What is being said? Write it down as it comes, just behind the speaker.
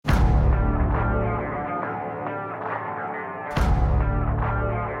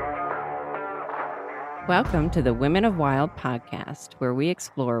Welcome to the Women of Wild podcast, where we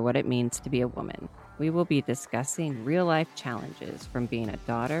explore what it means to be a woman. We will be discussing real life challenges from being a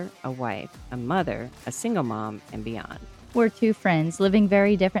daughter, a wife, a mother, a single mom, and beyond. We're two friends living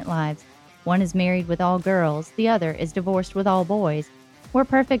very different lives. One is married with all girls, the other is divorced with all boys. We're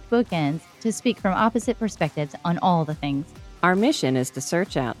perfect bookends to speak from opposite perspectives on all the things. Our mission is to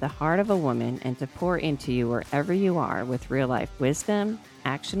search out the heart of a woman and to pour into you wherever you are with real life wisdom,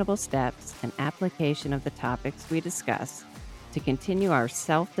 actionable steps, and application of the topics we discuss to continue our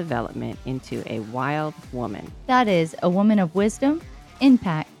self-development into a wild woman. That is, a woman of wisdom,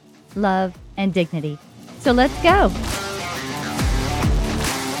 impact, love, and dignity. So let's go!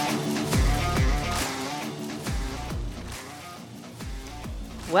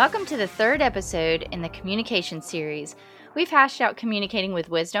 Welcome to the third episode in the communication series. We've hashed out communicating with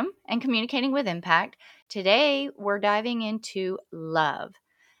wisdom and communicating with impact. Today, we're diving into love.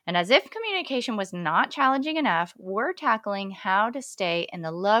 And as if communication was not challenging enough, we're tackling how to stay in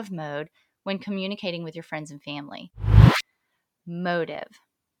the love mode when communicating with your friends and family. Motive.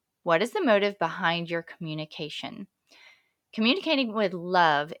 What is the motive behind your communication? Communicating with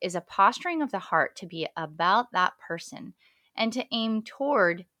love is a posturing of the heart to be about that person and to aim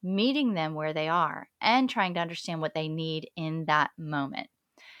toward meeting them where they are and trying to understand what they need in that moment.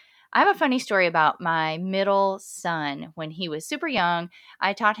 I have a funny story about my middle son. When he was super young,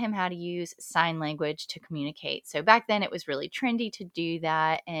 I taught him how to use sign language to communicate. So back then it was really trendy to do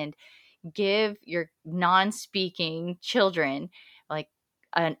that and give your non-speaking children like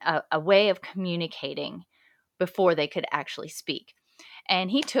a way of communicating before they could actually speak. And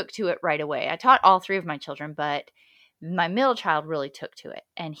he took to it right away. I taught all three of my children, but my middle child really took to it.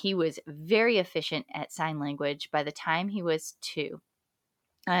 And he was very efficient at sign language by the time he was 2.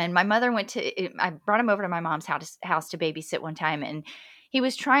 And my mother I brought him over to my mom's house to babysit one time. And he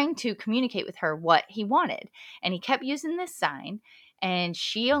was trying to communicate with her what he wanted. And he kept using this sign. And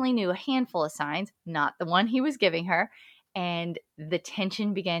she only knew a handful of signs, not the one he was giving her. And the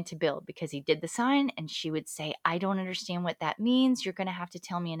tension began to build because he did the sign and she would say, I don't understand what that means. You're going to have to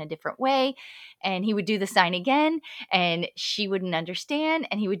tell me in a different way. And he would do the sign again and she wouldn't understand.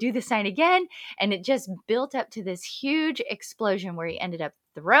 And he would do the sign again. And it just built up to this huge explosion where he ended up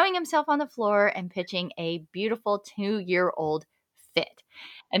throwing himself on the floor and pitching a beautiful 2-year-old fit.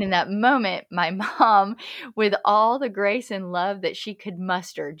 And in that moment, my mom, with all the grace and love that she could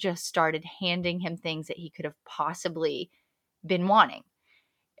muster, just started handing him things that he could have possibly been wanting.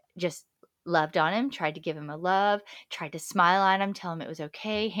 Just loved on him, tried to give him a love, tried to smile at him, tell him it was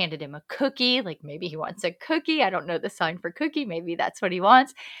okay, handed him a cookie, like maybe he wants a cookie. I don't know the sign for cookie. Maybe that's what he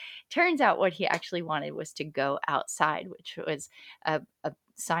wants. Turns out what he actually wanted was to go outside, which was a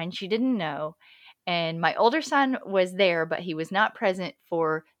sign she didn't know. And my older son was there, but he was not present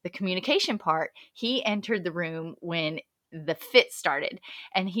for the communication part. He entered the room when the fit started,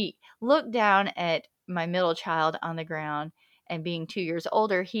 and he looked down at my middle child on the ground, and being 2 years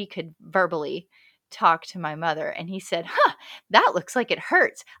older, he could verbally talk to my mother. And he said, that looks like it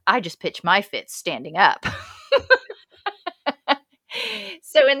hurts. I just pitched my fit standing up.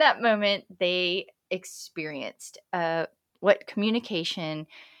 So in that moment, they experienced what communication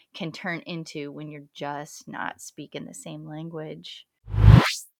can turn into when you're just not speaking the same language.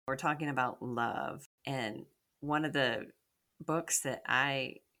 We're talking about love. And one of the books that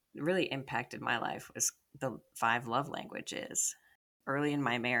I really impacted my life was The 5 Love Languages. Early in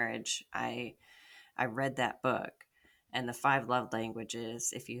my marriage, I read that book. And the 5 love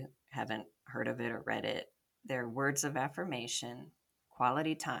languages, if you haven't heard of it or read it, they're words of affirmation,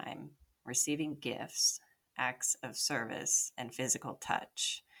 quality time, receiving gifts, acts of service, and physical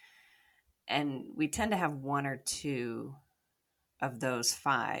touch. And we tend to have one or two of those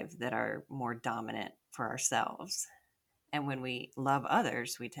 5 that are more dominant for ourselves. And when we love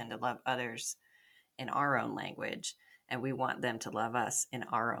others, we tend to love others in our own language, and we want them to love us in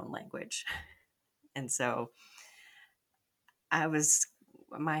our own language. And so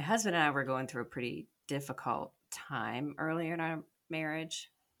my husband and I were going through a pretty difficult time earlier in our marriage.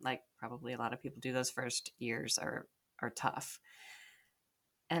 Like probably a lot of people do, those first years are tough.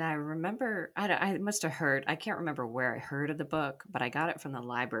 And I remember, I must have heard, I can't remember where I heard of the book, but I got it from the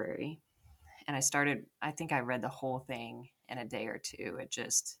library. And I think I read the whole thing in a day or two.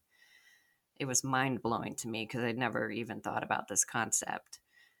 It was mind blowing to me because I'd never even thought about this concept.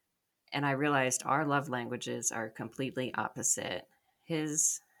 And I realized our love languages are completely opposite.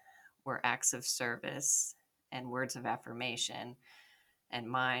 His were acts of service and words of affirmation, and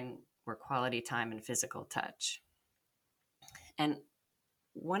mine were quality time and physical touch. And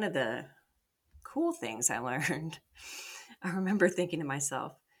one of the cool things I learned, I remember thinking to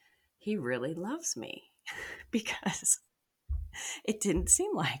myself, he really loves me because it didn't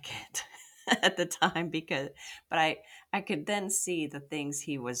seem like it at the time but I could then see the things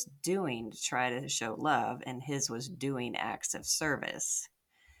he was doing to try to show love, and his was doing acts of service.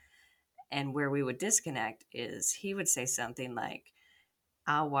 And where we would disconnect is he would say something like,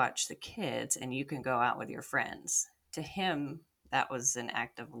 I'll watch the kids and you can go out with your friends. To him, that was an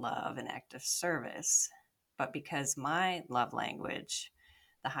act of love, an act of service. But because my love language,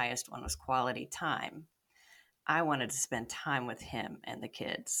 the highest one, was quality time, I wanted to spend time with him and the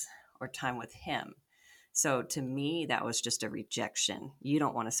kids, or time with him. So to me, that was just a rejection. You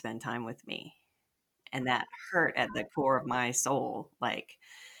don't want to spend time with me. And that hurt at the core of my soul. Like,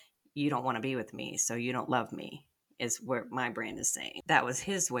 you don't want to be with me, so you don't love me, is what my brain is saying. That was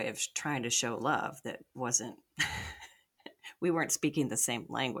his way of trying to show love that wasn't, we weren't speaking the same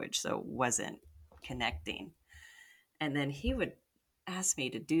language, so it wasn't connecting. And then he would ask me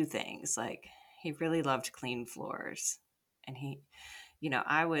to do things like, he really loved clean floors. And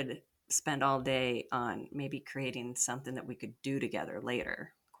I would spend all day on maybe creating something that we could do together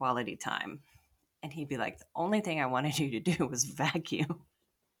later, quality time. And he'd be like, the only thing I wanted you to do was vacuum.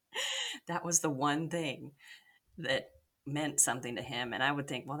 That was the one thing that meant something to him. And I would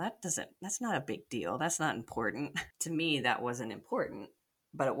think, well, that's not a big deal. That's not important. To me, that wasn't important,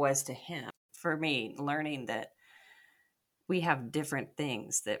 but it was to him. For me, learning that we have different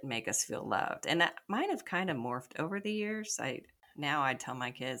things that make us feel loved. And that might have kind of morphed over the years. Now I tell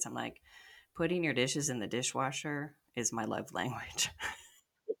my kids, I'm like, putting your dishes in the dishwasher is my love language.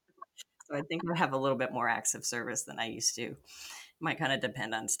 So I think I have a little bit more acts of service than I used to. Might kind of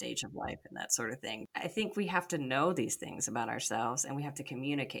depend on stage of life and that sort of thing. I think we have to know these things about ourselves and we have to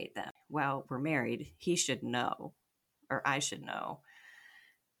communicate them. Well, we're married, he should know, or I should know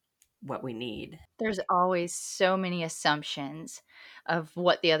what we need. There's always so many assumptions of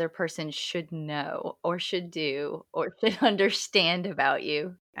what the other person should know or should do or should understand about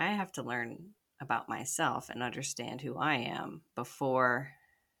you. I have to learn about myself and understand who I am before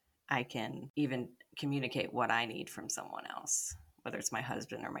I can even communicate what I need from someone else, whether it's my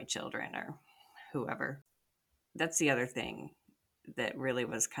husband or my children or whoever. That's the other thing that really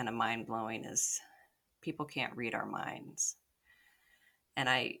was kind of mind blowing, is people can't read our minds. And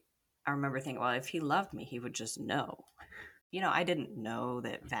I remember thinking, well, if he loved me, he would just know. I didn't know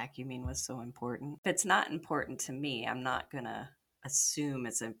that vacuuming was so important. If it's not important to me, I'm not going to assume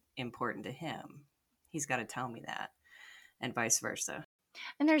it's important to him. He's got to tell me that, and vice versa.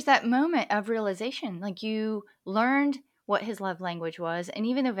 And there's that moment of realization, like you learned what his love language was. And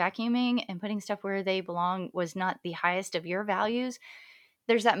even though vacuuming and putting stuff where they belong was not the highest of your values,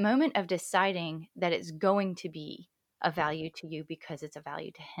 there's that moment of deciding that it's going to be a value to you because it's a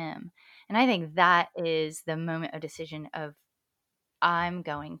value to him. And I think that is the moment of decision of, I'm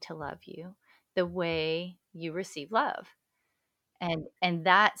going to love you the way you receive love. And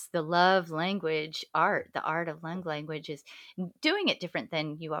that's the love language art. The art of love language is doing it different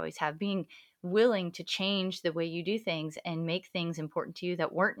than you always have, being willing to change the way you do things and make things important to you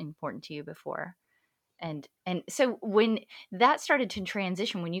that weren't important to you before. And so when that started to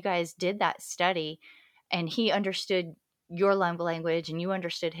transition, when you guys did that study and he understood your love language and you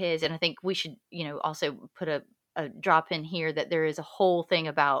understood his, and I think we should, also put a drop in here that there is a whole thing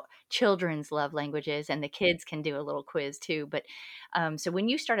about children's love languages, and the kids can do a little quiz too. But so when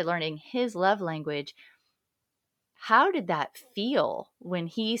you started learning his love language, how did that feel when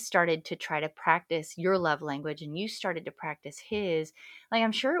he started to try to practice your love language and you started to practice his? Like,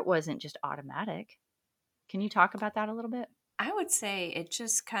 I'm sure it wasn't just automatic. Can you talk about that a little bit? I would say it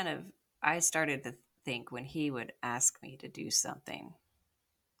just kind of, I started to think when he would ask me to do something,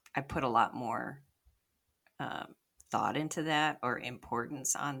 I put a lot more um, thought into that, or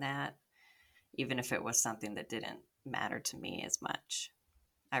importance on that, even if it was something that didn't matter to me as much.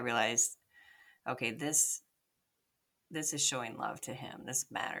 I realized, okay, this is showing love to him. This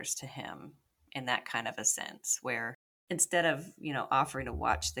matters to him in that kind of a sense, where instead of, offering to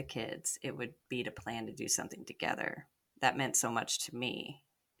watch the kids, it would be to plan to do something together. That meant so much to me.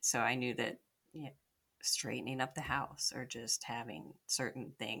 So I knew that, straightening up the house or just having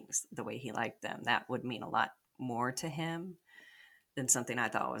certain things the way he liked them, that would mean a lot more to him than something I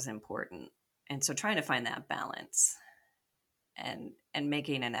thought was important. And so trying to find that balance and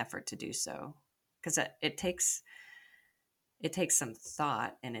making an effort to do so, because it takes some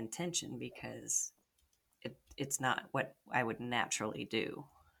thought and intention, because it's not what I would naturally do.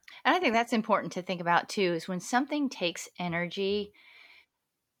 And I think that's important to think about too, is when something takes energy,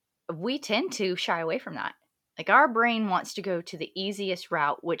 we tend to shy away from that. Like our brain wants to go to the easiest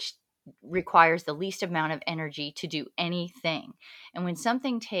route, which requires the least amount of energy to do anything. And when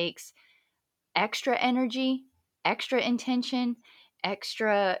something takes extra energy, extra intention,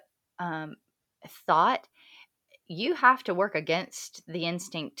 extra um, thought, you have to work against the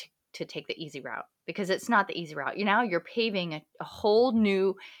instinct to take the easy route, because it's not the easy route. You're paving a whole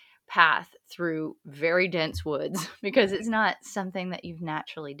new path through very dense woods because it's not something that you've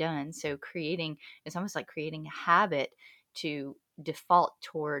naturally done. So it's almost like creating a habit to default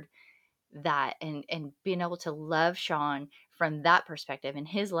toward that, and being able to love Sean from that perspective and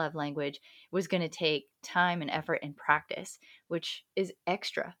his love language was going to take time and effort and practice, which is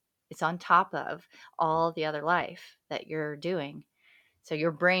extra. It's on top of all the other life that you're doing. So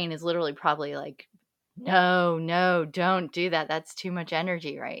your brain is literally probably like, no, no, don't do that. That's too much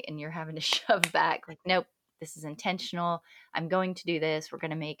energy, right? And you're having to shove back, like, nope, this is intentional. I'm going to do this. We're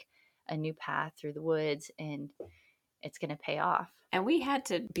going to make a new path through the woods, and it's going to pay off. And we had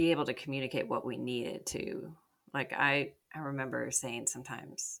to be able to communicate what we needed to. Like I remember saying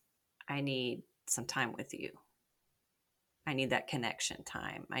sometimes, I need some time with you. I need that connection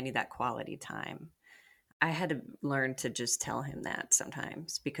time. I need that quality time. I had to learn to just tell him that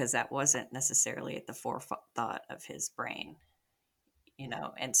sometimes, because that wasn't necessarily at the forethought of his brain,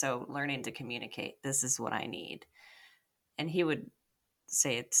 And so learning to communicate, this is what I need. And he would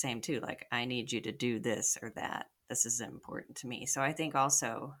say it the same too, like, I need you to do this or that. This is important to me. So I think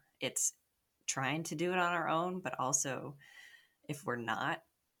also it's trying to do it on our own, but also if we're not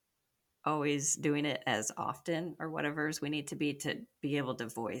always doing it as often or whatever as we need to be able to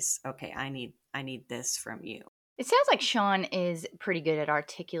voice, okay, I need this from you. It sounds like Sean is pretty good at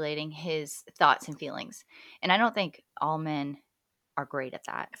articulating his thoughts and feelings. And I don't think all men are great at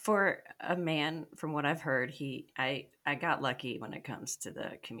that. For a man, from what I've heard, I got lucky when it comes to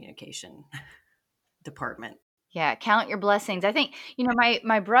the communication department. Yeah, count your blessings. I think,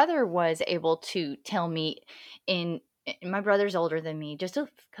 my brother was able to tell me my brother's older than me, just a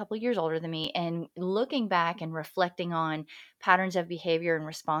couple years older than me, and looking back and reflecting on patterns of behavior and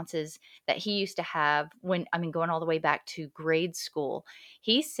responses that he used to have going all the way back to grade school.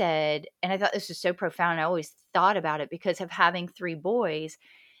 He said, and I thought this was so profound, I always thought about it because of having 3 boys,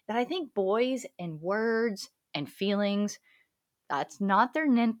 that I think boys and words and feelings, that's not their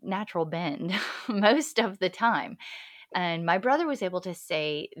natural bend most of the time. And my brother was able to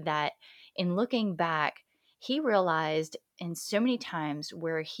say that in looking back, he realized in so many times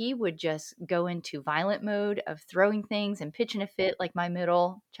where he would just go into violent mode of throwing things and pitching a fit, like my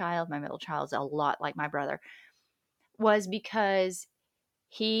middle child's a lot like my brother, was because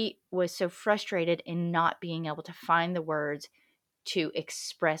he was so frustrated in not being able to find the words to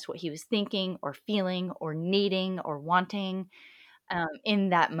express what he was thinking or feeling or needing or wanting in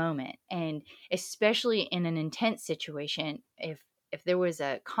that moment. And especially in an intense situation, if there was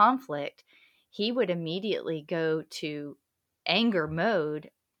a conflict, he would immediately go to anger mode,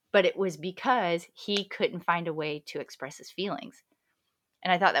 but it was because he couldn't find a way to express his feelings.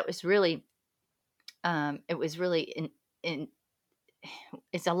 And I thought that was really it was really in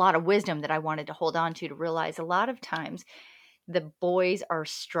it's a lot of wisdom that I wanted to hold on to realize a lot of times the boys are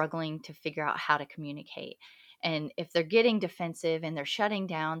struggling to figure out how to communicate. And if they're getting defensive and they're shutting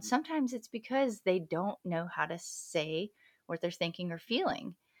down, sometimes it's because they don't know how to say what they're thinking or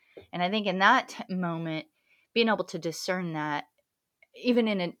feeling. And I think in that moment, being able to discern that,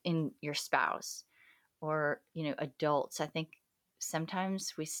 even in your spouse or adults, I think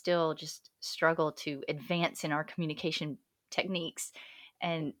sometimes we still just struggle to advance in our communication techniques,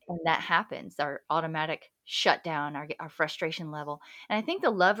 and that happens, our automatic shutdown, our frustration level. And I think the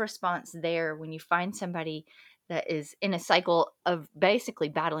love response there, when you find somebody that is in a cycle of basically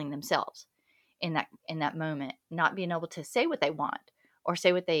battling themselves in that moment, not being able to say what they want or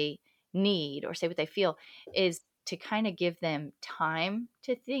say what they need or say what they feel, is to kind of give them time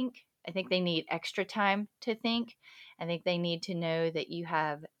to think. I think they need extra time to think. I think they need to know that you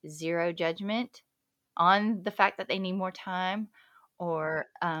have zero judgment on the fact that they need more time, or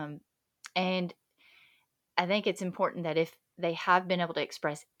and I think it's important that if they have been able to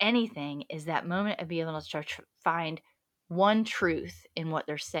express anything, is that moment of being able to start to find one truth in what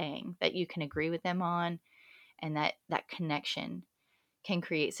they're saying that you can agree with them on, and that connection can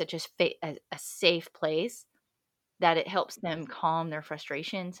create such a safe place that it helps them calm their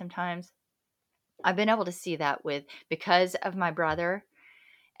frustration sometimes. I've been able to see that because of my brother,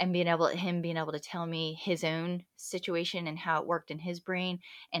 and him being able to tell me his own situation and how it worked in his brain.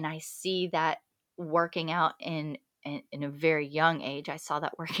 And I see that working out in a very young age. I saw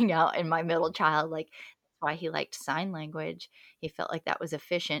that working out in my middle child. Like, that's why he liked sign language. He felt like that was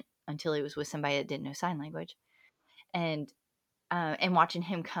efficient until he was with somebody that didn't know sign language. And and watching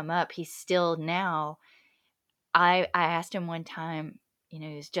him come up, he's still now. I asked him one time, he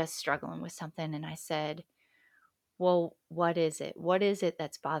was just struggling with something, and I said, well, what is it? What is it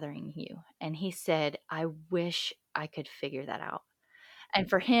that's bothering you? And he said, I wish I could figure that out. And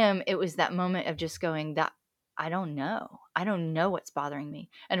for him, it was that moment of just going, that I don't know. I don't know what's bothering me.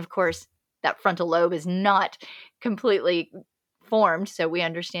 And of course, that frontal lobe is not completely formed. So we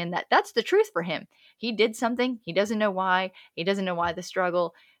understand that that's the truth for him. He did something. He doesn't know why. He doesn't know why the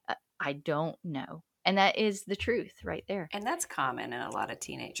struggle. I don't know. And that is the truth right there. And that's common in a lot of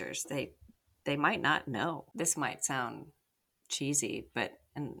teenagers. They might not know. This might sound cheesy, but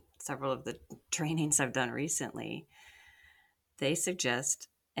in several of the trainings I've done recently, they suggest,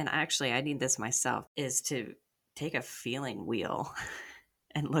 and actually I need this myself, is to take a feeling wheel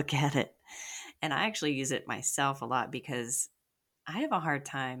and look at it. And I actually use it myself a lot because I have a hard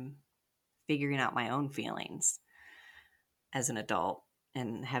time figuring out my own feelings as an adult,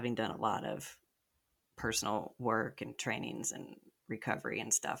 and having done a lot of personal work and trainings and recovery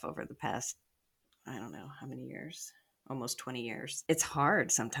and stuff over the past, I don't know how many years, almost 20 years. It's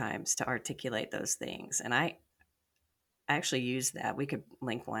hard sometimes to articulate those things. And I actually use that. We could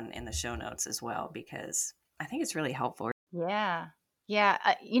link one in the show notes as well, because I think it's really helpful. Yeah. Yeah.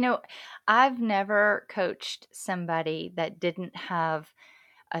 I've never coached somebody that didn't have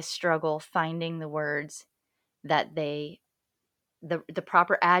a struggle finding the words that the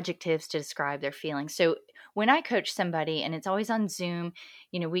proper adjectives to describe their feelings. So when I coach somebody, and it's always on Zoom,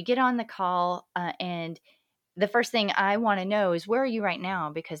 we get on the call, and the first thing I want to know is, where are you right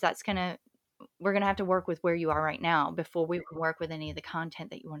now? Because we're going to have to work with where you are right now before we can work with any of the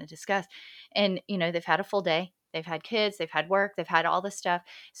content that you want to discuss. And, they've had a full day. They've had kids, they've had work, they've had all this stuff.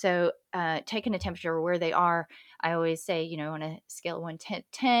 So taking a temperature where they are, I always say, on a scale of 1 to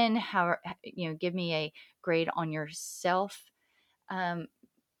 10, how, give me a grade on yourself,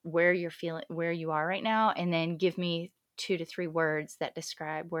 where you're feeling, where you are right now, and then give me 2 to 3 words that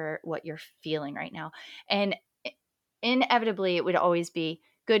describe what you're feeling right now. And inevitably it would always be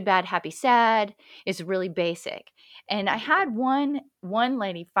good, bad, happy, sad is really basic. And I had one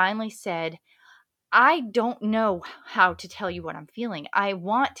lady finally said, I don't know how to tell you what I'm feeling. I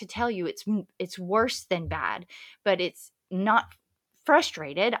want to tell you it's worse than bad, but it's not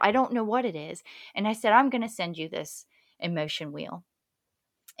frustrated. I don't know what it is. And I said, I'm going to send you this emotion wheel.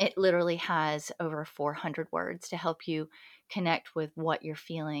 It literally has over 400 words to help you connect with what you're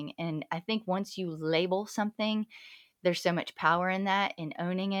feeling. And I think once you label something, there's so much power in that, in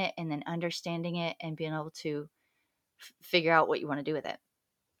owning it and then understanding it and being able to figure out what you want to do with it.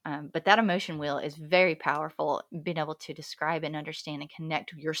 But that emotion wheel is very powerful, being able to describe and understand and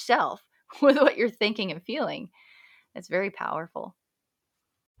connect yourself with what you're thinking and feeling. It's very powerful.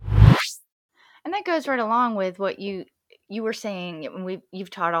 And that goes right along with what you were saying, and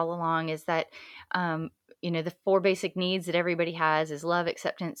you've taught all along, is that the 4 basic needs that everybody has is love,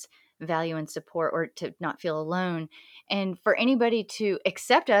 acceptance, value, and support, or to not feel alone. And for anybody to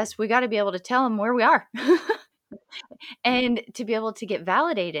accept us, we got to be able to tell them where we are. And to be able to get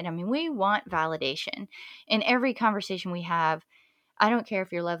validated. I mean, we want validation in every conversation we have. I don't care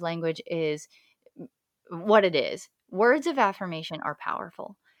if your love language is what it is. Words of affirmation are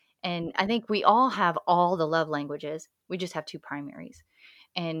powerful. And I think we all have all the love languages. We just have 2 primaries.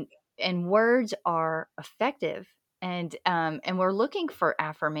 And words are effective. And we're looking for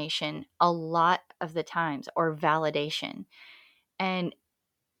affirmation a lot of the times, or validation. And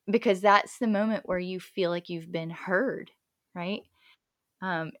because that's the moment where you feel like you've been heard, right?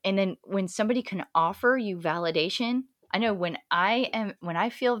 And then when somebody can offer you validation, I know when I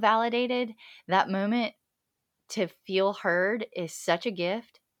feel validated, that moment to feel heard is such a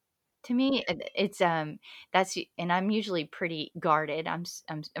gift to me. It's that's and I'm usually pretty guarded. I'm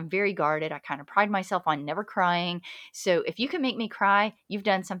very guarded. I kind of pride myself on never crying. So if you can make me cry, you've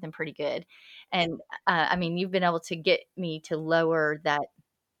done something pretty good. And I mean, you've been able to get me to lower that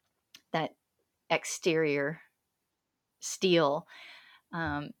exterior steel.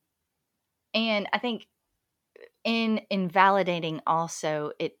 Um, and I think in validating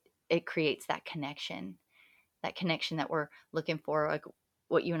also, it creates that connection that we're looking for. Like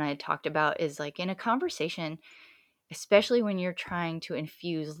what you and I had talked about is, like, in a conversation, especially when you're trying to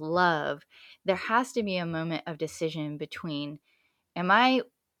infuse love, there has to be a moment of decision between, am I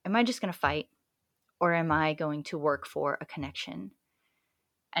just going to fight, or am I going to work for a connection?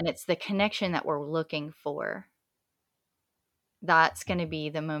 And it's the connection that we're looking for. That's going to be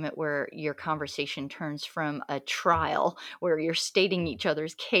the moment where your conversation turns from a trial where you're stating each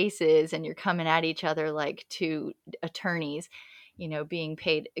other's cases and you're coming at each other like 2 attorneys, being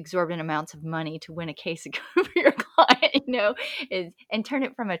paid exorbitant amounts of money to win a case for your is and turn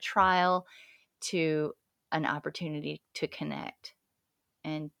it from a trial to an opportunity to connect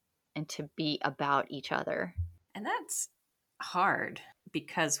and to be about each other. And that's hard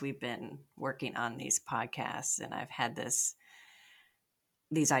because we've been working on these podcasts and I've had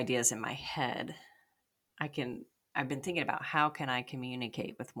these ideas in my head. I've been thinking about how can I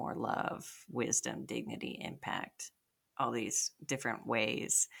communicate with more love, wisdom, dignity, impact, all these different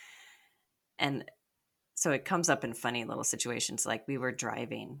ways. And so it comes up in funny little situations. Like we were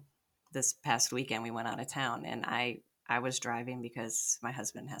driving this past weekend, we went out of town and I was driving because my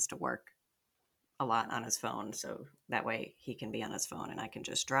husband has to work a lot on his phone. So that way he can be on his phone and I can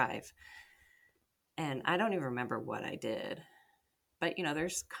just drive. And I don't even remember what I did, but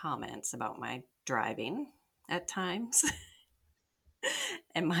there's comments about my driving at times.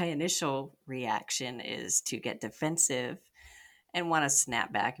 And my initial reaction is to get defensive and want to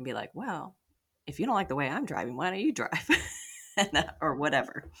snap back and be like, well, if you don't like the way I'm driving, why don't you drive? Or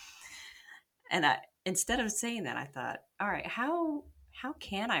whatever. And instead of saying that, I thought, all right, how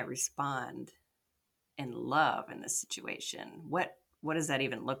can I respond in love in this situation? What does that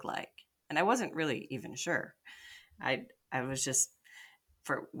even look like? And I wasn't really even sure. I was just,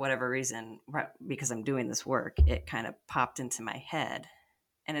 for whatever reason, because I'm doing this work, it kind of popped into my head.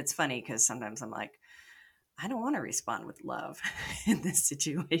 And it's funny because sometimes I'm like, I don't want to respond with love in this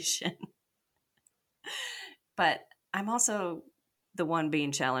situation. But I'm also the one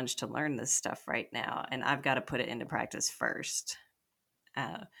being challenged to learn this stuff right now. And I've got to put it into practice first.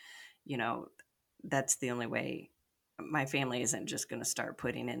 Uh, you know, that's the only way. My family isn't just going to start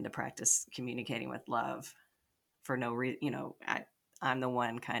putting into practice communicating with love for no reason. I'm the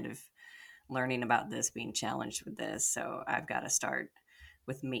one kind of learning about this, being challenged with this. So I've got to start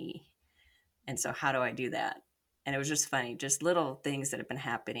with me. And so how do I do that? And it was just funny, just little things that have been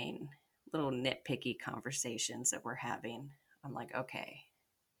happening, little nitpicky conversations that we're having. I'm like, okay,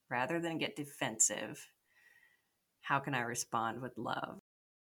 rather than get defensive, how can I respond with love?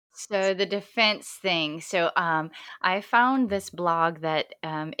 So the defense thing. So I found this blog that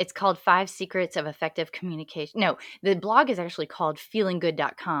it's called 5 Secrets of Effective Communication. No, the blog is actually called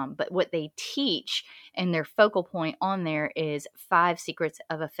feelinggood.com. But what they teach and their focal point on there is 5 Secrets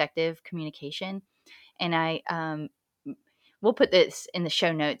of Effective Communication. And we'll put this in the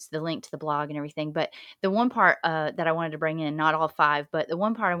show notes, the link to the blog and everything. But the one part that I wanted to bring in, not all 5, but the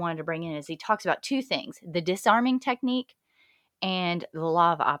one part I wanted to bring in is he talks about 2 things: the disarming technique and the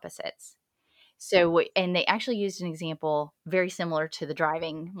law of opposites. So, and they actually used an example very similar to the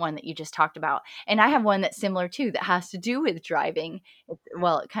driving one that you just talked about. And I have one that's similar too that has to do with driving.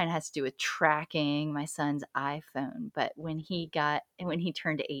 Well, it kind of has to do with tracking my son's iPhone. But when he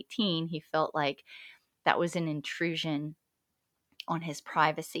turned 18, he felt like that was an intrusion on his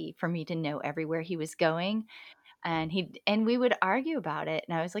privacy for me to know everywhere he was going. And we would argue about it,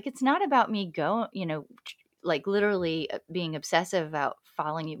 and I was like, it's not about me like literally being obsessive about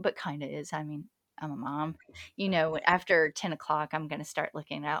following you, but kind of is. I mean, I'm a mom. After 10 o'clock, I'm going to start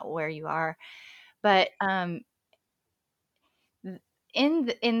looking at where you are. But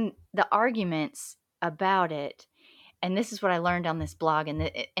in the arguments about it, and this is what I learned on this blog,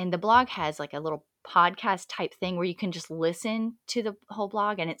 and the blog has like a little podcast type thing where you can just listen to the whole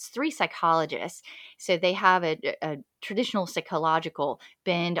blog, and it's 3 psychologists. So they have a traditional psychological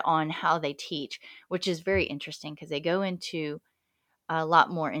bend on how they teach, which is very interesting because they go into a lot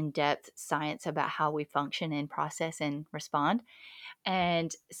more in-depth science about how we function and process and respond.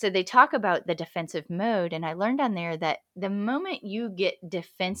 And so they talk about the defensive mode, and I learned on there that the moment you get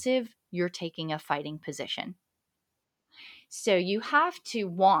defensive, you're taking a fighting position. So you have to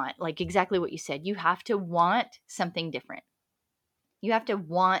want, like exactly what you said, you have to want something different. You have to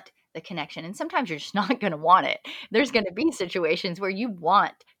want the connection. And sometimes you're just not going to want it. There's going to be situations where you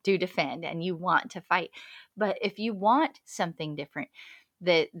want to defend and you want to fight. But if you want something different,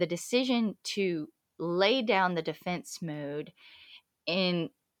 the decision to lay down the defense mode in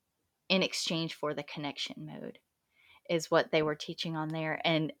exchange for the connection mode is what they were teaching on there.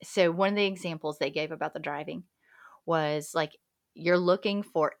 And so one of the examples they gave about the driving was like, you're looking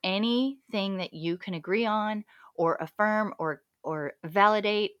for anything that you can agree on or affirm or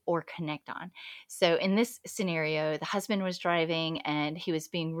validate or connect on. So in this scenario, the husband was driving and he was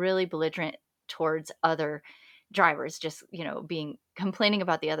being really belligerent towards other drivers, just being complaining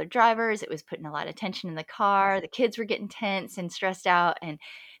about the other drivers. It was putting a lot of tension in the car. The kids were getting tense and stressed out. And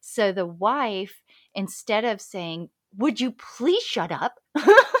so the wife, instead of saying, would you please shut up?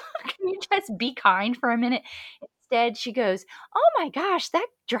 Can you just be kind for a minute? Instead, she goes, oh my gosh, that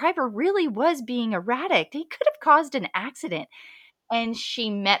driver really was being erratic. He could have caused an accident. And she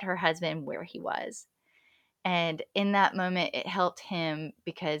met her husband where he was. And in that moment, it helped him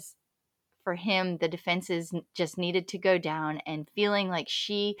because for him, the defenses just needed to go down, and feeling like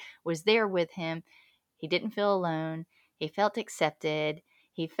she was there with him, he didn't feel alone. He felt accepted.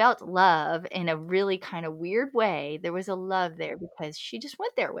 He felt love in a really kind of weird way. There was a love there because she just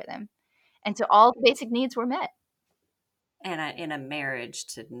went there with him. And so all the basic needs were met. And in a marriage,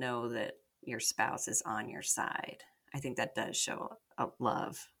 to know that your spouse is on your side, I think that does show a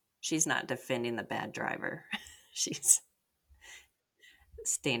love. She's not defending the bad driver. She's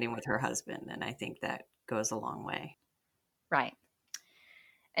standing with her husband, and I think that goes a long way. Right.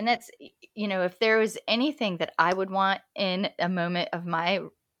 And that's, if there was anything that I would want in a moment of my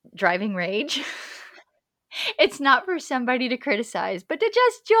driving rage, it's not for somebody to criticize, but to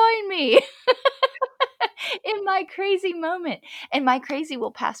just join me in my crazy moment. And my crazy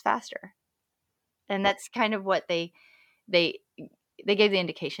will pass faster. And that's kind of what they gave the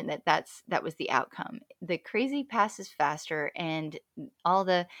indication that was the outcome. The crazy passes faster, and all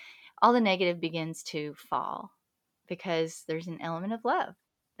the negative begins to fall because there's an element of love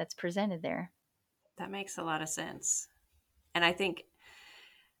that's presented there. That makes a lot of sense. And I think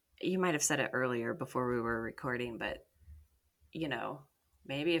you might have said it earlier before we were recording, but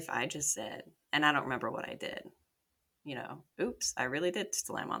maybe if I just said, and I don't remember what I did, oops, I really did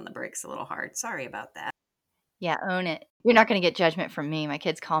slam on the brakes a little hard. Sorry about that. Yeah, own it. You're not going to get judgment from me. My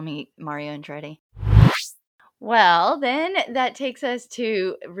kids call me Mario Andretti. Well, then that takes us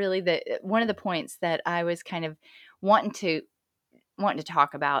to really one of the points that I was kind of wanting to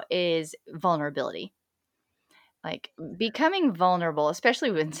talk about is vulnerability. Like becoming vulnerable,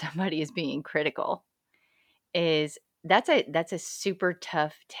 especially when somebody is being critical, that's a super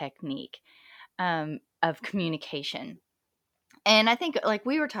tough technique of communication. And I think, like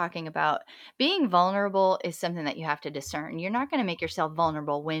we were talking about, being vulnerable is something that you have to discern. You're not going to make yourself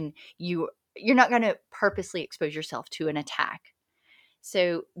vulnerable when you're not going to purposely expose yourself to an attack.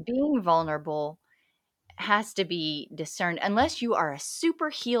 So being vulnerable has to be discerned unless you are a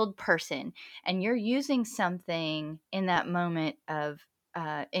super healed person and you're using something in that moment of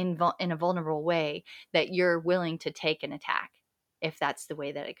in a vulnerable way that you're willing to take an attack, if that's the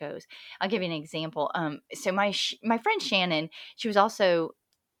way that it goes. I'll give you an example. So my friend Shannon, she was also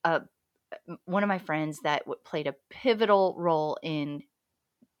one of my friends that played a pivotal role in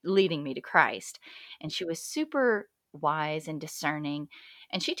leading me to Christ, and she was super wise and discerning.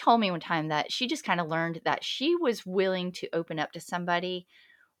 And she told me one time that she just kind of learned that she was willing to open up to somebody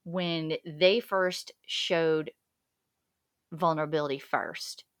when they first showed vulnerability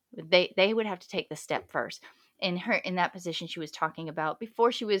first. They would have to take the step first. In that position, she was talking about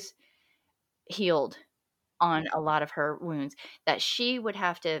before she was healed on a lot of her wounds, that she would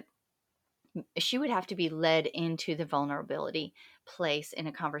have to be led into the vulnerability place in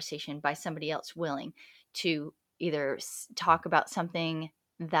a conversation by somebody else willing to either talk about something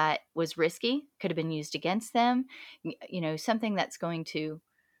that was risky, could have been used against them, something that's going to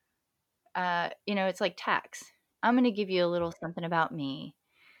it's like tax. I'm going to give you a little something about me,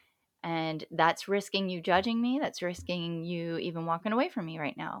 and that's risking you judging me, that's risking you even walking away from me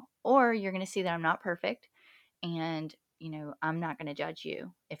right now, or you're going to see that I'm not perfect, and I'm not going to judge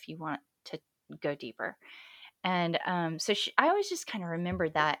you if you want to go deeper. And so I always just kind of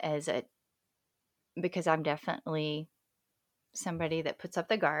remembered that because I'm definitely somebody that puts up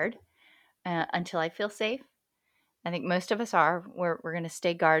the guard until I feel safe. I think most of us are. We're going to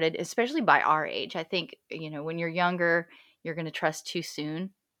stay guarded, especially by our age. I think, when you're younger, you're going to trust too soon,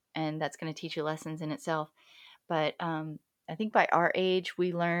 and that's going to teach you lessons in itself. But I think by our age,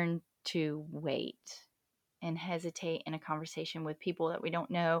 we learn to wait and hesitate in a conversation with people that we don't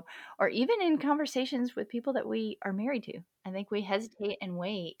know, or even in conversations with people that we are married to. I think we hesitate and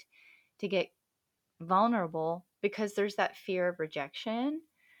wait to get vulnerable because there's that fear of rejection.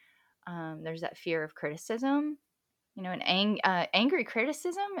 There's that fear of criticism. And angry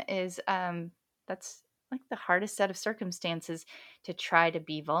criticism is that's like the hardest set of circumstances to try to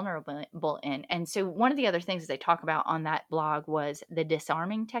be vulnerable in. And so one of the other things they talk about on that blog was the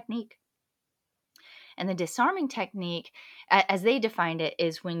disarming technique. And the disarming technique, as they defined it,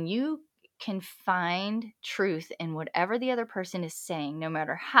 is when you can find truth in whatever the other person is saying, no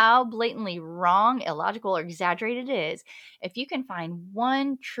matter how blatantly wrong, illogical, or exaggerated it is, if you can find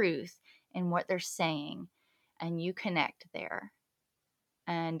one truth in what they're saying and you connect there.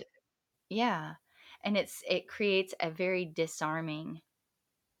 And yeah, and it creates a very disarming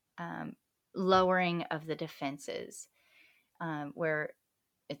um, lowering of the defenses, where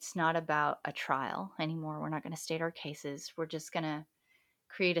it's not about a trial anymore. We're not going to state our cases. We're just going to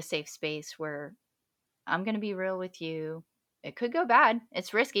create a safe space where I'm going to be real with you. It could go bad.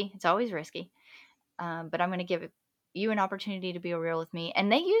 It's risky. It's always risky. but I'm going to give you an opportunity to be real with me.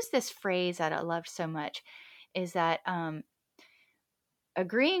 And they use this phrase that I loved so much, is that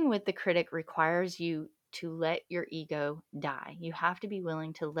agreeing with the critic requires you to let your ego die. You have to be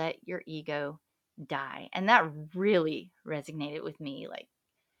willing to let your ego die. And that really resonated with me. Like,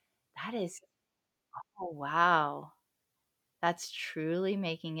 that is, oh, wow. That's truly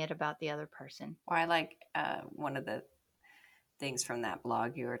making it about the other person. Or I like one of the things from that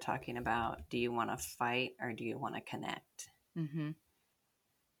blog you were talking about. Do you want to fight or do you want to connect? Mm-hmm.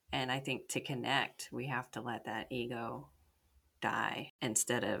 And I think to connect, we have to let that ego die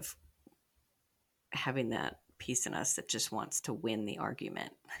instead of having that piece in us that just wants to win the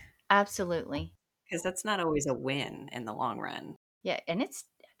argument. Absolutely. Because that's not always a win in the long run. Yeah. And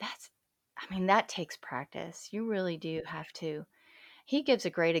I mean, that takes practice. You really do have to. He gives a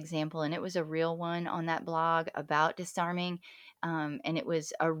great example, and it was a real one on that blog about disarming. And it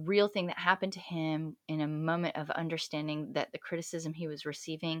was a real thing that happened to him in a moment of understanding that the criticism he was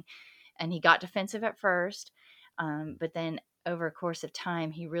receiving, and he got defensive at first. But then over a course of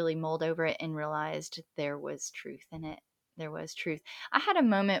time, he really mulled over it and realized there was truth in it. There was truth. I had a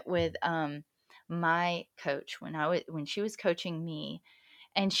moment with my coach when she was coaching me,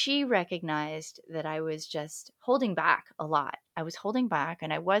 and she recognized that I was just holding back a lot. I was holding back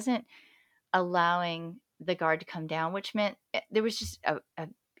and I wasn't allowing the guard to come down, which meant there was just a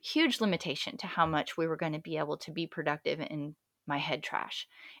huge limitation to how much we were going to be able to be productive in my head trash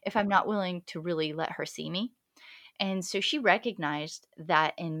if I'm not willing to really let her see me. And so she recognized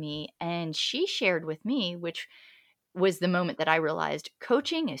that in me, and she shared with me, which was the moment that I realized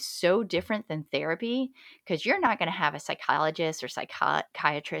coaching is so different than therapy, because you're not going to have a psychologist or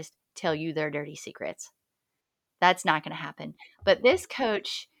psychiatrist tell you their dirty secrets. That's not going to happen. But this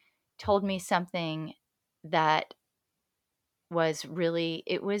coach told me something that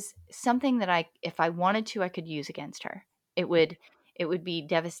it was something that if I wanted to, I could use against her. It would be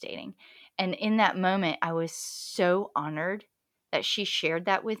devastating. And in that moment, I was so honored that she shared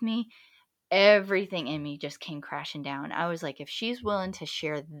that with me. Everything in me just came crashing down. I was like, if she's willing to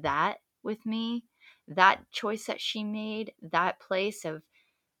share that with me, that choice that she made, that place of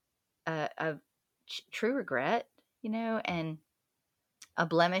true regret, and a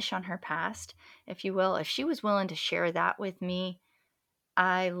blemish on her past, if you will, if she was willing to share that with me,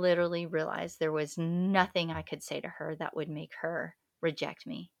 I literally realized there was nothing I could say to her that would make her reject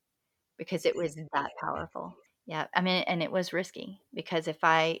me, because it was that powerful. Yeah, I mean, and it was risky, because if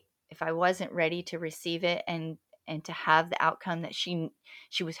I wasn't ready to receive it and to have the outcome that she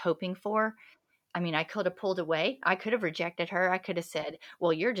was hoping for, I mean, I could have pulled away. I could have rejected her. I could have said,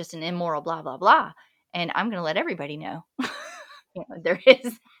 "Well, you're just an immoral blah blah blah," and I'm going to let everybody know. There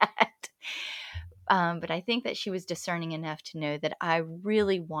is that. But I think that she was discerning enough to know that I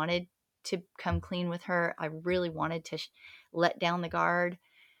really wanted to come clean with her. I really wanted to let down the guard,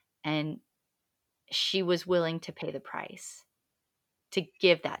 and she was willing to pay the price to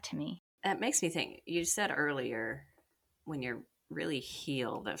give that to me. That makes me think. You said earlier, when you're really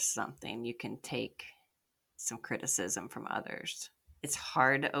healed of something, you can take some criticism from others. It's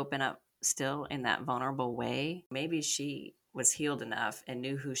hard to open up still in that vulnerable way. Maybe she was healed enough and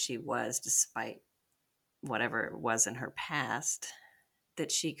knew who she was despite whatever it was in her past,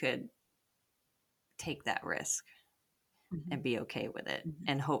 that she could take that risk Mhm. and be okay with it Mhm.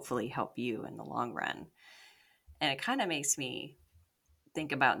 and hopefully help you in the long run. And it kind of makes me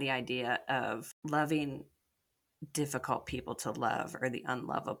think about the idea of loving difficult people to love, or the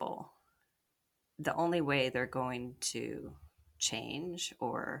unlovable. The only way they're going to change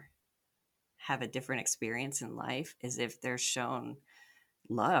or have a different experience in life is if they're shown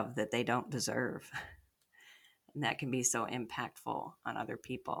love that they don't deserve. And that can be so impactful on other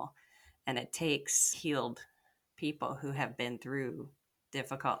people. And it takes healed people who have been through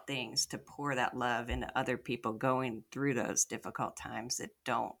difficult things to pour that love into other people going through those difficult times that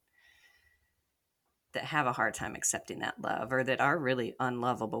have a hard time accepting that love, or that are really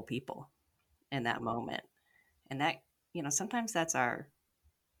unlovable people in that moment. And that, sometimes that's our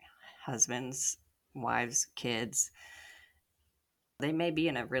husbands, wives, kids. They may be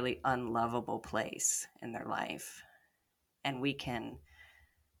in a really unlovable place in their life, and we can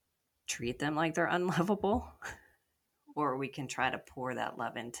treat them like they're unlovable, or we can try to pour that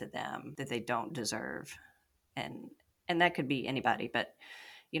love into them that they don't deserve. And that could be anybody, but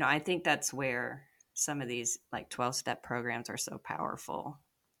I think that's where some of these like 12-step programs are so powerful.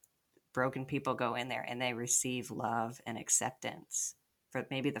 Broken people go in there and they receive love and acceptance for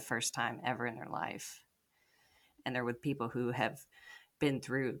maybe the first time ever in their life, and they're with people who have been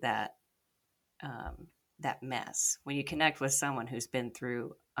through um, that mess. When you connect with someone who's been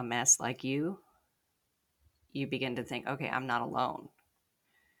through a mess like you, you begin to think, okay, I'm not alone.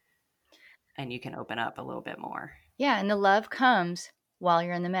 And you can open up a little bit more. Yeah, and the love comes while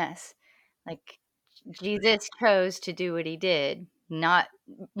you're in the mess. Like Jesus chose to do what he did, not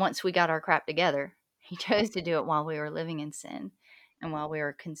once we got our crap together. He chose to do it while we were living in sin and while we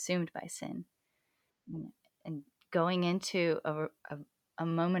were consumed by sin. And going into a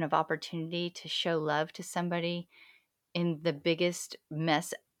moment of opportunity to show love to somebody in the biggest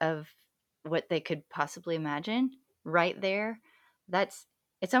mess of what they could possibly imagine right there,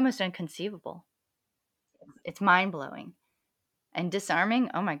 it's almost inconceivable. It's mind-blowing and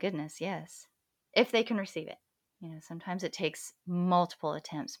disarming. Oh my goodness, yes. If they can receive it. Sometimes it takes multiple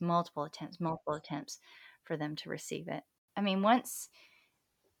attempts for them to receive it. I mean, once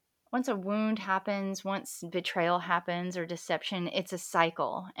a wound happens, once betrayal happens or deception, it's a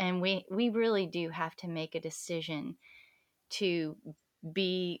cycle, and we really do have to make a decision to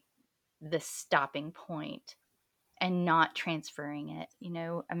be the stopping point and not transferring it.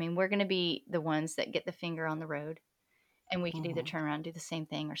 I mean, we're going to be the ones that get the finger on the road, and we could either turn around and do the same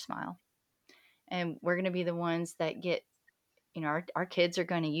thing or smile. And we're going to be the ones that get, our kids are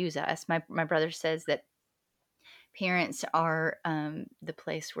going to use us. My brother says that parents are the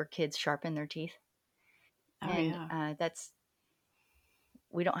place where kids sharpen their teeth. Oh, And yeah.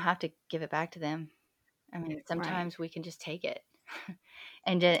 we don't have to give it back to them. I mean, Right. sometimes we can just take it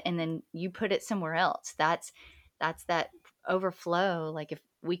and then you put it somewhere else. That's that overflow. Like, if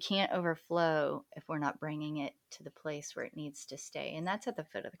we can't overflow if we're not bringing it to the place where it needs to stay, and that's at the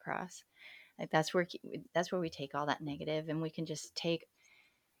foot of the cross. Like, that's where we take all that negative, and we can just take.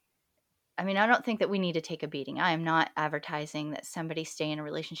 I mean, I don't think that we need to take a beating. I am not advertising that somebody stay in a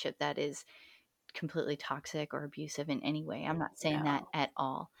relationship that is completely toxic or abusive in any way. I'm not saying that No. at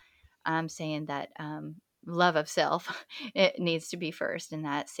all. I'm saying that love of self it needs to be first, and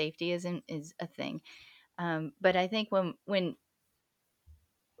that safety is a thing. But I think when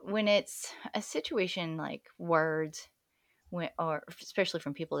it's a situation like words, or especially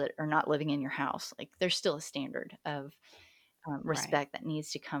from people that are not living in your house, like, there's still a standard of Right. respect that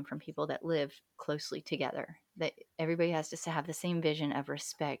needs to come from people that live closely together. That everybody has to have the same vision of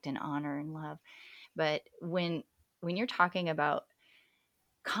respect and honor and love. But when you're talking about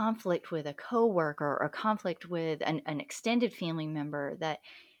conflict with a coworker or conflict with an extended family member, that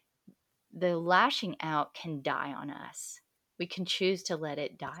the lashing out can die on us. We can choose to let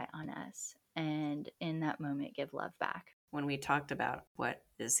it die on us, and in that moment give love back. When we talked about what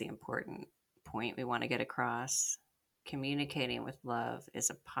is the important point we want to get across, communicating with love is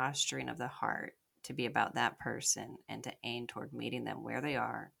a posturing of the heart to be about that person and to aim toward meeting them where they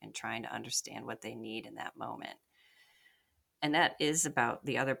are and trying to understand what they need in that moment. And that is about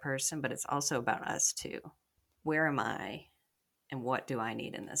the other person, but it's also about us too. Where am I and what do I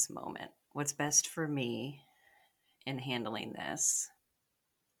need in this moment? What's best for me in handling this?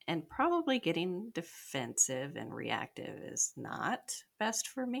 And probably getting defensive and reactive is not best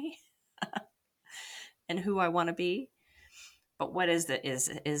for me and who I want to be. But what is it?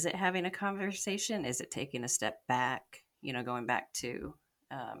 Is it having a conversation? Is it taking a step back? Going back to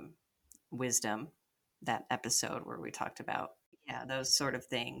um, wisdom, that episode where we talked about, yeah, those sort of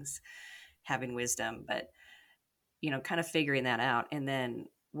things, having wisdom, but kind of figuring that out. And then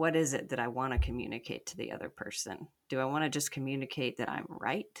what is it that I want to communicate to the other person? Do I want to just communicate that I'm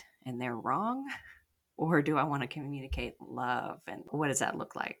right and they're wrong? Or do I want to communicate love? And what does that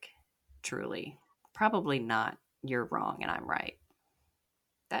look like truly? Probably not you're wrong and I'm right.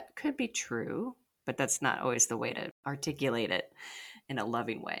 That could be true, but that's not always the way to articulate it in a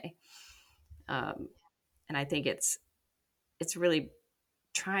loving way. Um, and I think it's really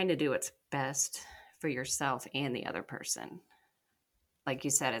trying to do what's best for yourself and the other person. Like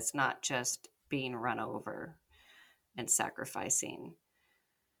you said, it's not just being run over and sacrificing.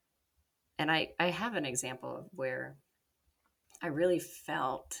 And I have an example of where I really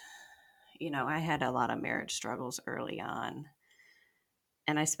felt, I had a lot of marriage struggles early on.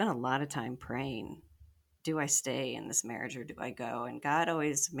 And I spent a lot of time praying, do I stay in this marriage or do I go? And God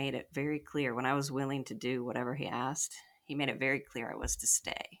always made it very clear when I was willing to do whatever He asked, He made it very clear I was to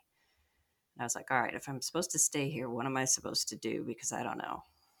stay. And I was like, all right, if I'm supposed to stay here, what am I supposed to do? Because I don't know.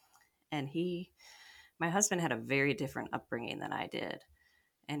 And my husband had a very different upbringing than I did.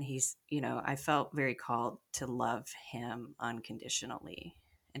 And I felt very called to love him unconditionally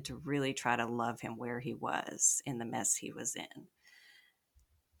and to really try to love him where he was in the mess he was in.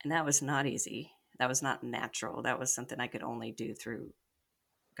 And that was not easy. That was not natural. That was something I could only do through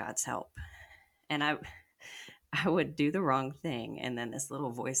God's help. And I would do the wrong thing. And then this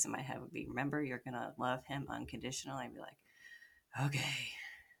little voice in my head would be, remember, you're going to love him unconditionally. I'd be like, okay.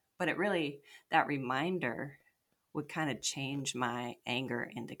 But that reminder would kind of change my anger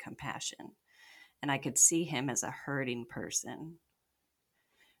into compassion. And I could see him as a hurting person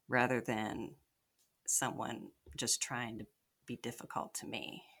rather than someone just trying to be difficult to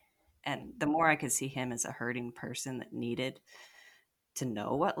me. And the more I could see him as a hurting person that needed to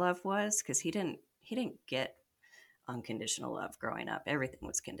know what love was, because he didn't get unconditional love growing up. Everything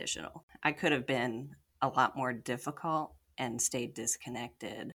was conditional. I could have been a lot more difficult and stayed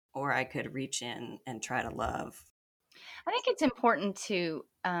disconnected, or I could reach in and try to love. I think it's important to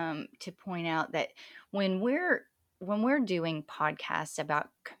point out that when we're doing podcasts about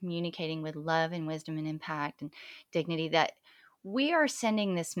communicating with love and wisdom and impact and dignity, that we are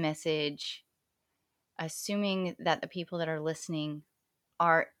sending this message, assuming that the people that are listening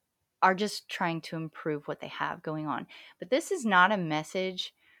are just trying to improve what they have going on. But this is not a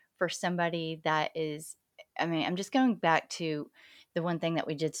message for somebody that is, I mean, I'm just going back to the one thing that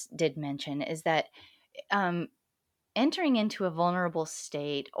we just did mention is that um, entering into a vulnerable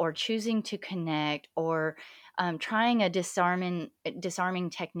state or choosing to connect or trying a disarming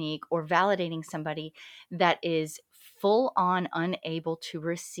technique or validating somebody that is full on unable to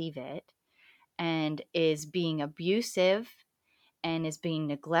receive it and is being abusive and is being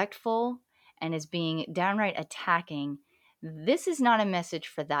neglectful and is being downright attacking, this is not a message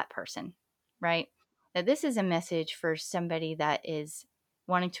for that person, right? That this is a message for somebody that is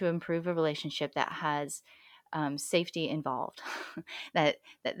wanting to improve a relationship that has safety involved, that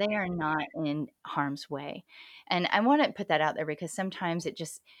they are not in harm's way. And I want to put that out there because sometimes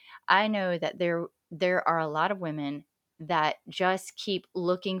I know that there are a lot of women that just keep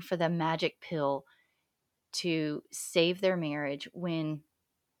looking for the magic pill to save their marriage when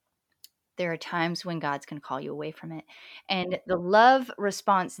there are times when God's going to call you away from it. And the love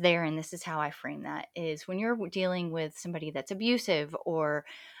response there, and this is how I frame that, is when you're dealing with somebody that's abusive or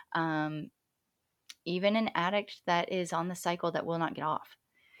um, even an addict that is on the cycle that will not get off,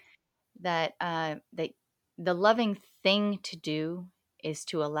 that the loving thing to do is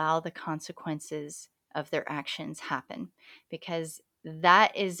to allow the consequences of their actions happen because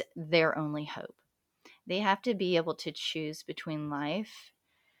that is their only hope. They have to be able to choose between life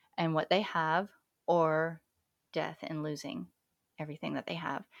and what they have or death and losing everything that they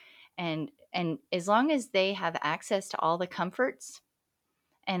have. And as long as they have access to all the comforts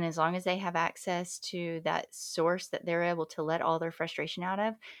and as long as they have access to that source that they're able to let all their frustration out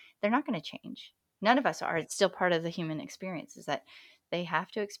of, they're not going to change. None of us are. It's still part of the human experience is that they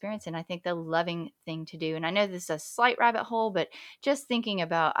have to experience. And I think the loving thing to do, and I know this is a slight rabbit hole, but just thinking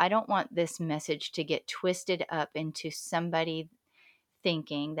about, I don't want this message to get twisted up into somebody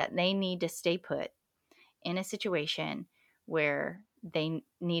thinking that they need to stay put in a situation where they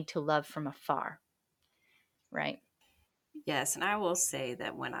need to love from afar, right? Yes, and I will say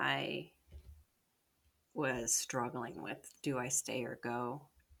that when I was struggling with do I stay or go,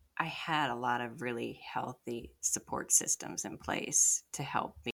 I had a lot of really healthy support systems in place to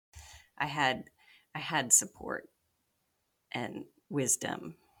help me. I had support and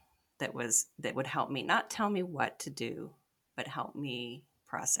wisdom that would help me not tell me what to do, but help me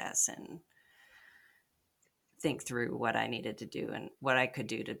process and think through what I needed to do and what I could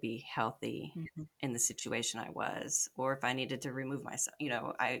do to be healthy Mm-hmm. in the situation I was, or if I needed to remove myself.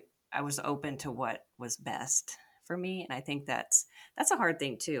 I was open to what was best for me, and I think that's a hard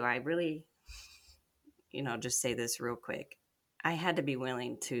thing too. I really, just say this real quick. I had to be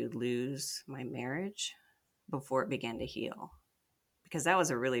willing to lose my marriage before it began to heal because that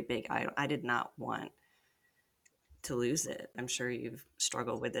was a really big idol. I did not want to lose it. I'm sure you've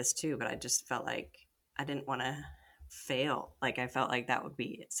struggled with this too, but I just felt like I didn't want to fail. Like I felt like that would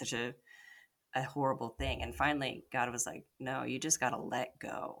be such a horrible thing. And finally, God was like, no, you just got to let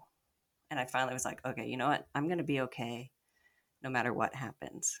go. And I finally was like, okay, you know what? I'm going to be okay no matter what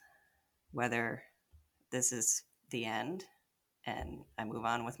happens, whether this is the end and I move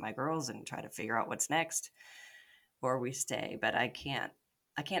on with my girls and try to figure out what's next or we stay, but I can't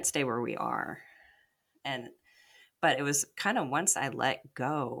stay where we are. And but it was kind of once I let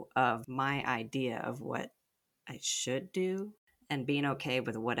go of my idea of what I should do and being okay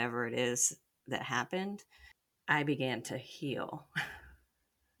with whatever it is that happened, I began to heal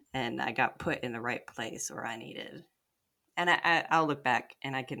and I got put in the right place where I needed. And I'll look back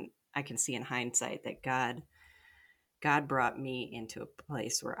and I can see in hindsight that God brought me into a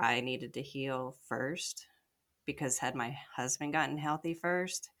place where I needed to heal first because had my husband gotten healthy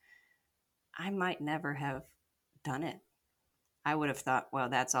first, I might never have done it. I would have thought, well,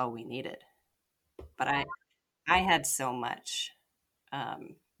 that's all we needed. But I had so much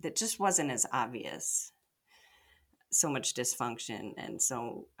that just wasn't as obvious, so much dysfunction, and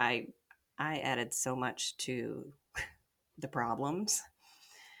so I added so much to the problems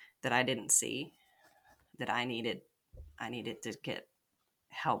that I didn't see, that I needed to get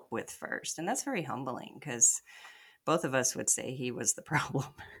help with first. And that's very humbling because both of us would say he was the problem.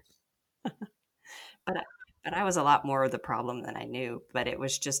 but I was a lot more of the problem than I knew, but it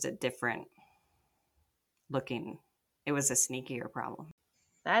was just a different looking, it was a sneakier problem.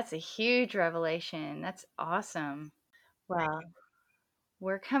 That's a huge revelation. That's awesome. Well,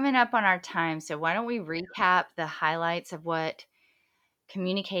 we're coming up on our time, so why don't we recap the highlights of what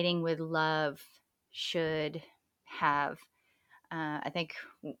communicating with love should have? I think,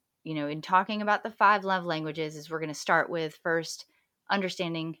 in talking about the 5 love languages, is we're going to start with first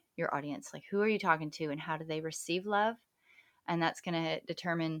understanding your audience. Like, who are you talking to and how do they receive love? And that's going to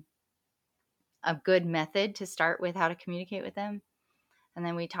determine a good method to start with how to communicate with them. And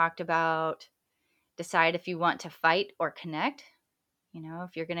then we talked about decide if you want to fight or connect.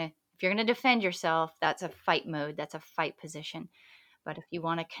 If you're going to defend yourself, that's a fight mode, that's a fight position. But if you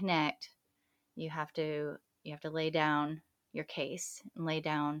want to connect, you have to lay down your case and lay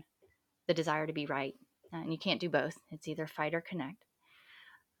down the desire to be right. And you can't do both. It's either fight or connect.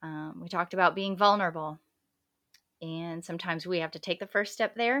 We talked about being vulnerable. And sometimes we have to take the first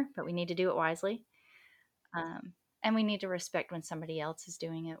step there, but we need to do it wisely. And we need to respect when somebody else is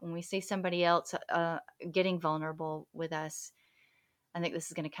doing it. When we see somebody else getting vulnerable with us, I think this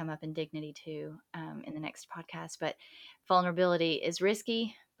is going to come up in dignity too in the next podcast. But vulnerability is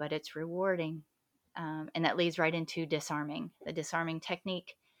risky, but it's rewarding. And that leads right into disarming, the disarming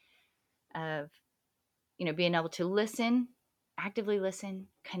technique of, being able to listen, actively listen,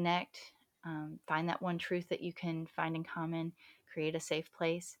 connect, find that one truth that you can find in common, create a safe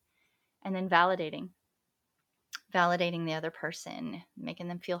place, and then validating the other person, making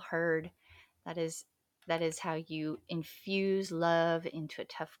them feel heard. That is how you infuse love into a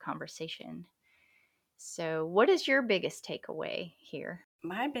tough conversation. So what is your biggest takeaway here?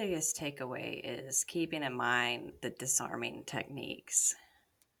 My biggest takeaway is keeping in mind the disarming techniques.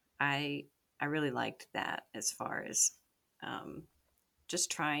 I really liked that as far as just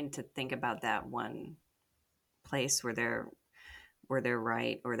trying to think about that one place where they're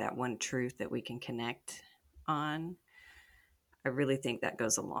right, or that one truth that we can connect on. I really think that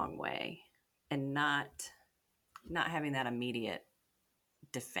goes a long way, and not having that immediate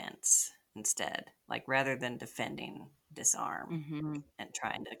defense instead, like rather than defending, disarm, and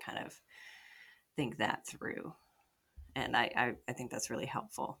trying to kind of think that through. And I think that's really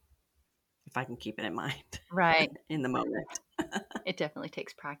helpful if I can keep it in mind. Right. In the moment. It definitely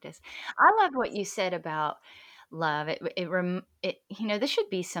takes practice. I love what you said about love. This should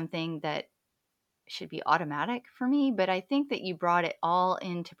be something that should be automatic for me, but I think that you brought it all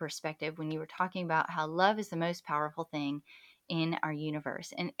into perspective when you were talking about how love is the most powerful thing in our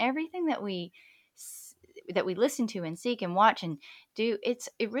universe, and everything that we listen to and seek and watch and do, it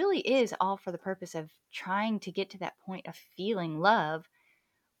really is all for the purpose of trying to get to that point of feeling love,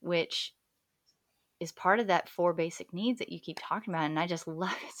 which is part of that 4 basic needs that you keep talking about. And I just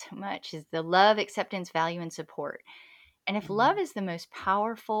love it so much, is the love, acceptance, value, and support. And if love is the most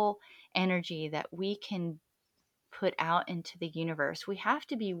powerful energy that we can put out into the universe, we have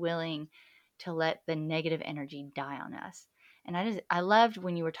to be willing to let the negative energy die on us. And I loved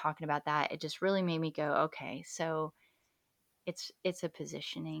when you were talking about that. It just really made me go, okay, so it's a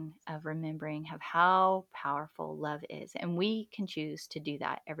positioning of remembering of how powerful love is. And we can choose to do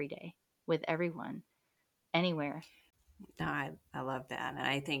that every day with everyone, anywhere. No, I love that. And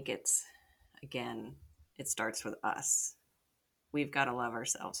I think it starts with us. We've got to love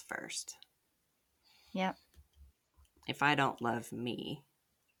ourselves first. Yep. If I don't love me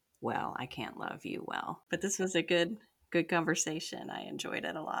well, I can't love you well. But this was a good conversation. I enjoyed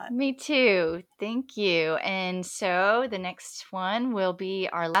it a lot. Me too. Thank you. And so the next one will be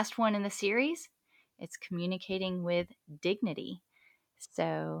our last one in the series. It's communicating with dignity.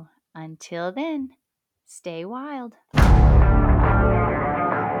 So until then, stay wild.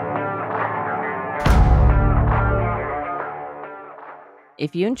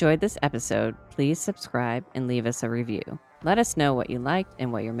 If you enjoyed this episode, please subscribe and leave us a review. Let us know what you liked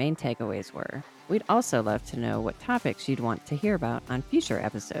and what your main takeaways were. We'd also love to know what topics you'd want to hear about on future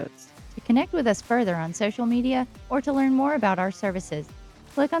episodes. To connect with us further on social media or to learn more about our services,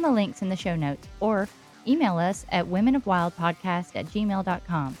 click on the links in the show notes or email us at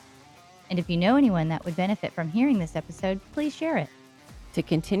womenofwildpodcast@gmail.com. And if you know anyone that would benefit from hearing this episode, please share it. To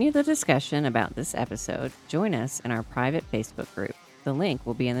continue the discussion about this episode, join us in our private Facebook group. The link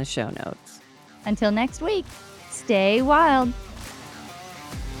will be in the show notes. Until next week, stay wild.